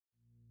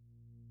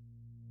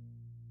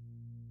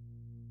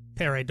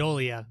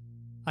Pareidolia.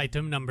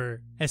 Item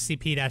number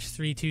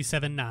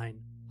SCP-3279.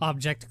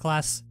 Object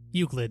Class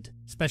Euclid.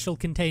 Special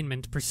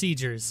Containment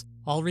Procedures.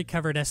 All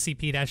recovered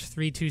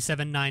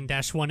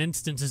SCP-3279-1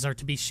 instances are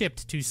to be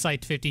shipped to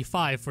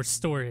Site-55 for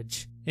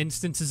storage.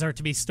 Instances are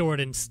to be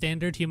stored in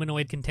standard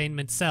humanoid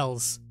containment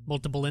cells.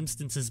 Multiple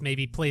instances may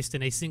be placed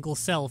in a single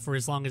cell for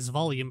as long as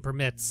volume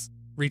permits.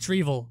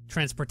 Retrieval,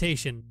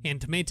 transportation,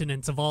 and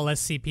maintenance of all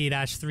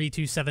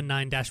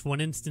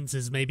SCP-3279-1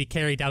 instances may be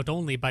carried out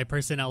only by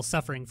personnel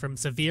suffering from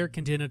severe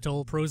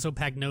congenital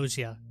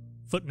prosopagnosia.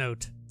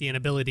 Footnote: the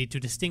inability to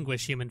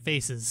distinguish human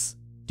faces.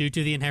 Due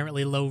to the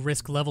inherently low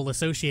risk level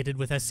associated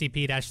with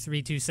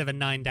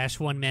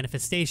SCP-3279-1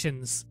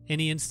 manifestations,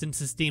 any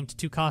instances deemed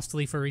too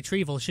costly for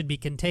retrieval should be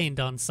contained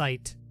on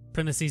site.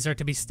 Premises are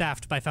to be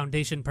staffed by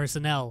Foundation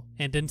personnel,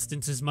 and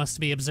instances must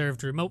be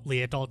observed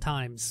remotely at all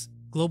times.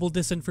 Global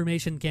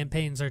disinformation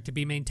campaigns are to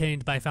be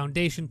maintained by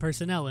Foundation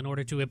personnel in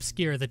order to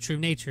obscure the true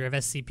nature of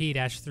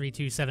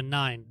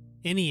SCP-3279.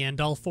 Any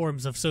and all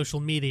forms of social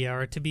media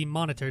are to be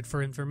monitored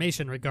for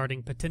information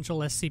regarding potential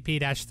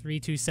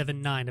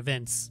SCP-3279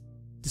 events.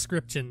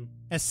 Description: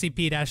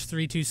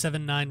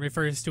 SCP-3279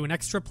 refers to an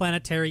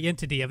extraplanetary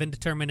entity of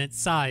indeterminate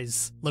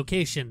size,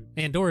 location,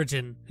 and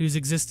origin, whose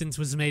existence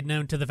was made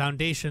known to the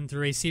Foundation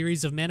through a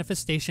series of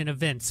manifestation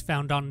events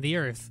found on the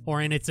Earth or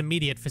in its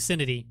immediate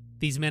vicinity.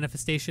 These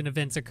manifestation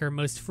events occur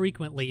most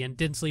frequently in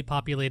densely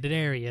populated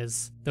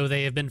areas, though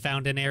they have been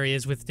found in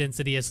areas with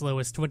density as low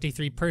as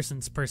 23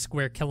 persons per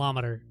square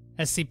kilometer.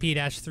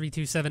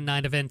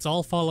 SCP-3279 events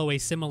all follow a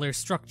similar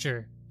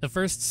structure. The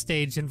first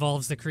stage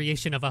involves the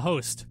creation of a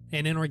host,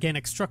 an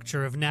inorganic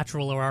structure of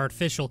natural or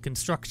artificial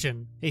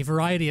construction. A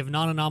variety of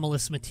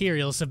non-anomalous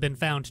materials have been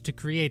found to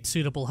create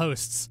suitable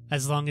hosts,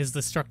 as long as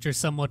the structure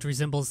somewhat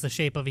resembles the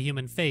shape of a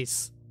human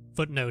face.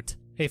 Footnote: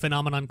 a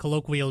phenomenon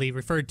colloquially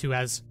referred to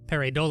as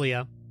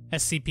Pareidolia.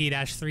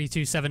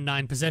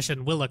 SCP-3279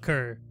 possession will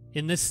occur.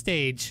 In this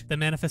stage, the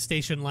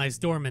manifestation lies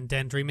dormant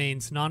and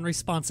remains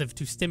non-responsive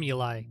to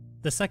stimuli.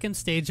 The second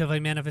stage of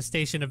a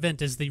manifestation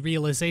event is the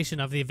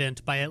realization of the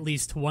event by at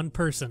least one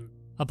person.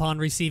 Upon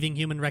receiving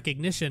human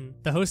recognition,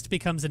 the host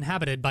becomes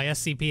inhabited by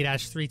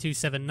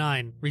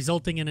SCP-3279,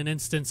 resulting in an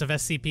instance of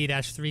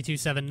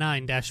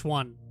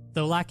SCP-3279-1.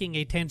 Though lacking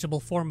a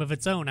tangible form of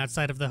its own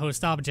outside of the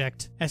host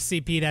object,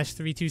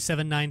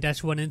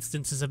 SCP-3279-1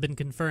 instances have been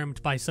confirmed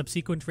by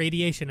subsequent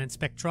radiation and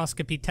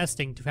spectroscopy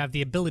testing to have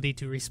the ability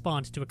to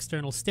respond to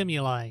external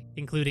stimuli,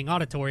 including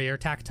auditory or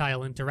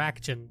tactile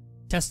interaction.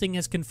 Testing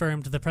has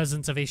confirmed the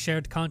presence of a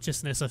shared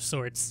consciousness of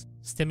sorts.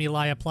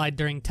 Stimuli applied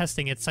during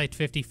testing at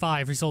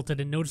Site-55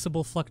 resulted in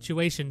noticeable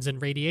fluctuations in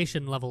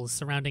radiation levels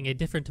surrounding a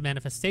different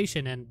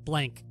manifestation in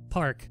blank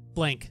park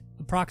blank,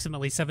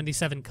 approximately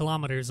 77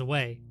 kilometers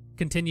away.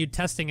 Continued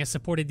testing has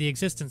supported the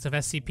existence of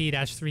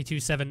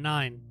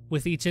SCP-3279,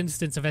 with each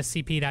instance of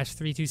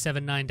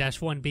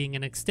SCP-3279-1 being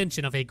an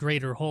extension of a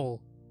greater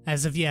whole.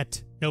 As of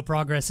yet, no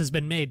progress has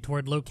been made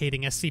toward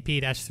locating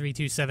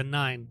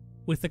SCP-3279.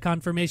 With the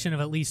confirmation of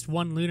at least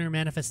one lunar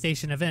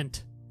manifestation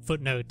event,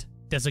 footnote,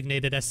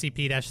 designated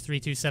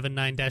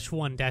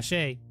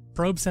SCP-3279-1-A,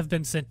 probes have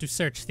been sent to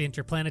search the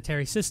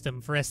interplanetary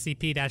system for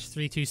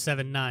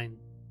SCP-3279.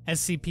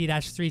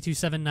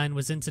 SCP-3279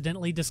 was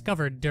incidentally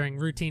discovered during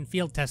routine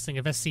field testing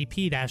of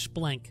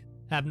SCP-blank.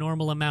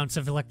 Abnormal amounts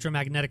of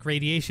electromagnetic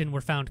radiation were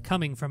found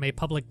coming from a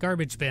public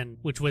garbage bin,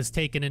 which was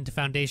taken into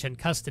Foundation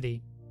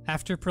custody.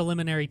 After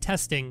preliminary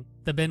testing,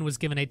 the bin was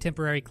given a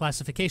temporary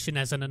classification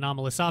as an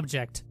anomalous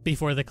object,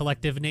 before the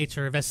collective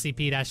nature of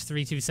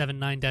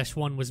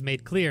SCP-3279-1 was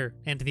made clear,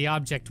 and the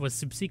object was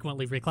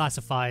subsequently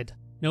reclassified.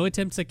 No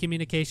attempts at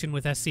communication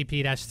with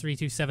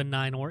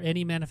SCP-3279 or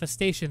any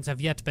manifestations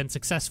have yet been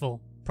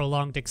successful.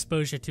 Prolonged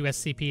exposure to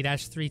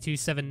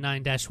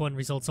SCP-3279-1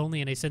 results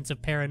only in a sense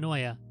of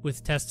paranoia,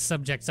 with test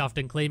subjects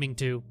often claiming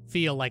to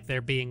feel like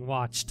they're being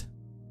watched.